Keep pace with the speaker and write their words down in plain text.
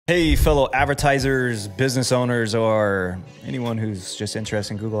Hey, fellow advertisers, business owners, or anyone who's just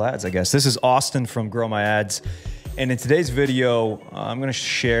interested in Google Ads, I guess. This is Austin from Grow My Ads. And in today's video, I'm going to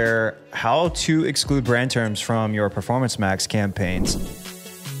share how to exclude brand terms from your Performance Max campaigns.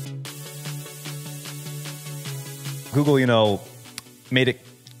 Google, made it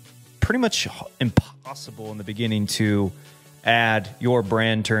pretty much impossible in the beginning to add your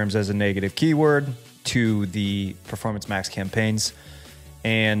brand terms as a negative keyword to the Performance Max campaigns.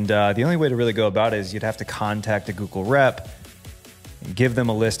 And the only way to really go about it is you'd have to contact a Google rep and give them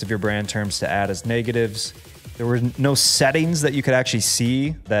a list of your brand terms to add as negatives. There were no settings that you could actually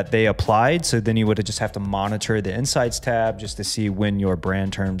see that they applied. So then you would just have to monitor the Insights tab just to see when your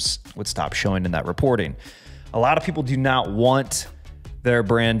brand terms would stop showing in that reporting. A lot of people do not want their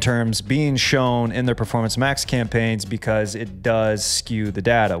brand terms being shown in their Performance Max campaigns because it does skew the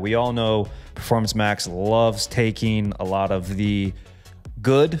data. We all know Performance Max loves taking a lot of the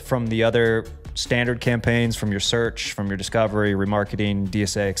good from the other standard campaigns, from your search, from your discovery, remarketing,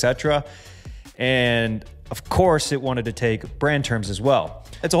 DSA, etc. And of course, it wanted to take brand terms as well.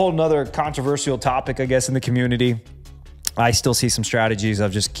 It's a whole nother controversial topic, I guess, in the community. I still see some strategies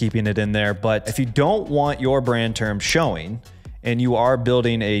of just keeping it in there. But if you don't want your brand term showing and you are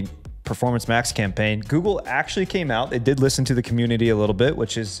building a Performance Max campaign, Google actually came out. They did listen to the community a little bit,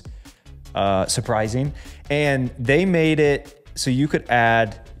 which is surprising. And they made it so you could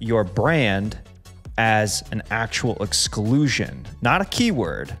add your brand as an actual exclusion, not a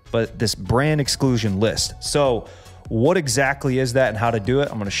keyword, but this brand exclusion list. So what exactly is that and how to do it?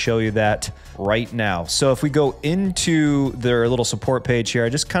 I'm going to show you that right now. So if we go into their little support page here, I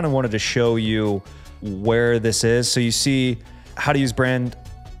just kind of wanted to show you where this is. So you see how to use brand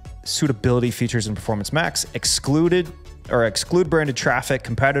suitability features in Performance Max, exclude branded traffic,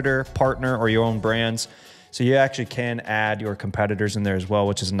 competitor, partner, or your own brands. So you actually can add your competitors in there as well,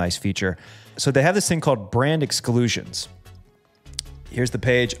 which is a nice feature. So they have this thing called Brand Exclusions. Here's the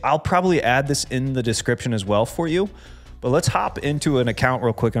page. I'll probably add this in the description as well for you, but let's hop into an account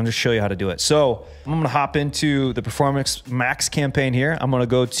real quick and I'll just show you how to do it. So I'm gonna hop into the Performance Max campaign here. I'm gonna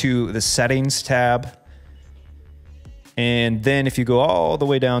go to the Settings tab. And then if you go all the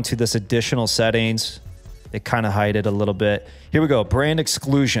way down to this additional settings, they kind of hide it a little bit. Here we go, brand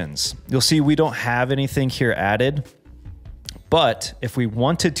exclusions. You'll see we don't have anything here added, but if we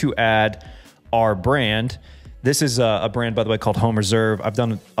wanted to add our brand, this is a brand, by the way, called Home Reserve. I've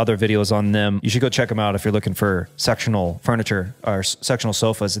done other videos on them. You should go check them out if you're looking for sectional furniture or sectional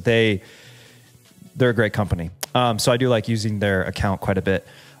sofas. They're a great company. So I do like using their account quite a bit.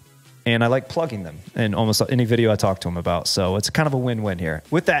 And I like plugging them in almost any video I talk to them about. So it's kind of a win-win here.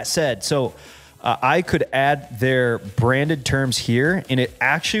 With that said, I could add their branded terms here and it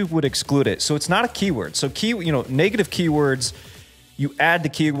actually would exclude it. So it's not a keyword. So negative keywords, you add the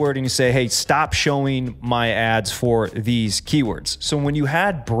keyword and you say, hey, stop showing my ads for these keywords. So when you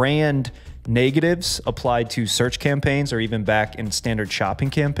had brand negatives applied to search campaigns or even back in standard shopping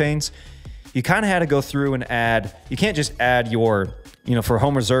campaigns, you kind of had to go through and add, you can't just add your, for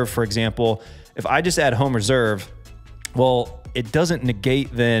Home Reserve, for example, if I just add Home Reserve, well, it doesn't negate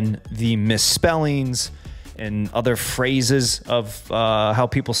then the misspellings and other phrases of how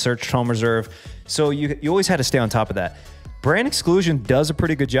people search Home Reserve. So you always had to stay on top of that. Brand exclusion does a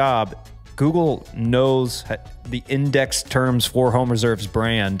pretty good job. Google knows the index terms for Home Reserve's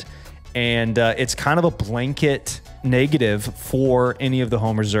brand, and it's kind of a blanket negative for any of the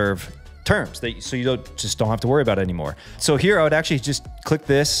Home Reserve terms, so you just don't have to worry about it anymore. So here I would actually just click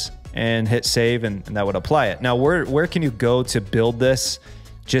this and hit save, and that would apply it. Now, where can you go to build this?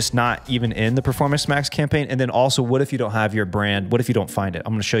 Just not even in the Performance Max campaign. And then also, what if you don't have your brand? What if you don't find it?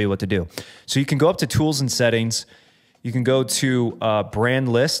 I'm gonna show you what to do. So you can go up to Tools and Settings. You can go to Brand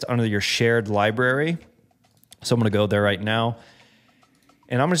List under your shared library. So I'm gonna go there right now.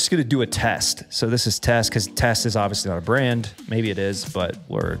 And I'm just gonna do a test. So this is test, because test is obviously not a brand. Maybe it is, but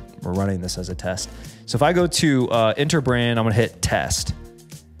we're running this as a test. So if I go to enter brand, I'm gonna hit test.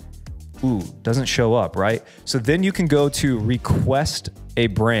 Ooh, doesn't show up, right? So then you can go to request a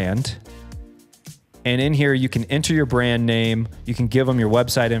brand. And in here, you can enter your brand name. You can give them your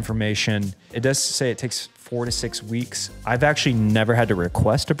website information. It does say it takes 4 to 6 weeks. I've actually never had to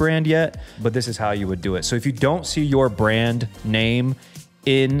request a brand yet, but this is how you would do it. So if you don't see your brand name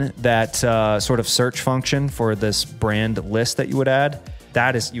in that sort of search function for this brand list that you would add,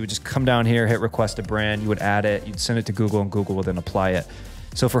 you would just come down here, hit request a brand, you would add it, you'd send it to Google, and Google will then apply it.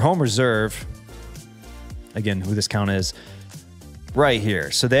 So for Home Reserve, again, who this count is, right here.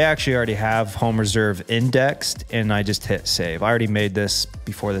 So they actually already have Home Reserve indexed, and I just hit save. I already made this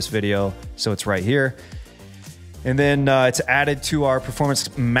before this video, so it's right here. And then it's added to our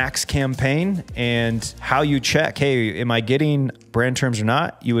Performance Max campaign. And how you check, hey, am I getting brand terms or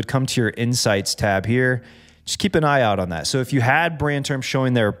not? You would come to your Insights tab here. Just keep an eye out on that. So if you had brand terms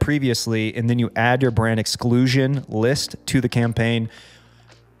showing there previously, and then you add your brand exclusion list to the campaign,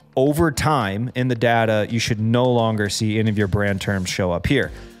 over time in the data, you should no longer see any of your brand terms show up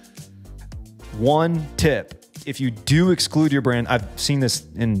here. One tip, if you do exclude your brand, I've seen this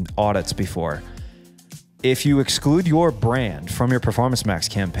in audits before. If you exclude your brand from your Performance Max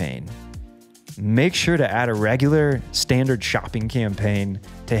campaign, make sure to add a regular standard shopping campaign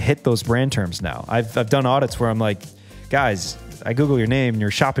to hit those brand terms now. I've done audits where I'm like, guys, I Google your name and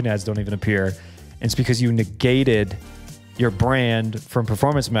your shopping ads don't even appear. And it's because you negated your brand from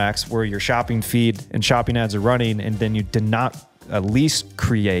Performance Max where your shopping feed and shopping ads are running, and then you did not at least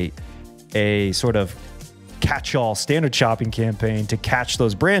create a sort of catch-all standard shopping campaign to catch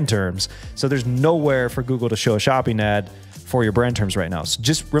those brand terms. So there's nowhere for Google to show a shopping ad for your brand terms right now. So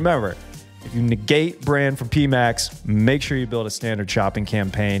just remember, if you negate brand from PMax, make sure you build a standard shopping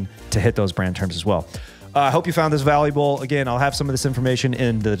campaign to hit those brand terms as well. I hope you found this valuable. Again, I'll have some of this information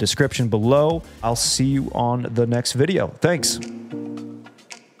in the description below. I'll see you on the next video. Thanks.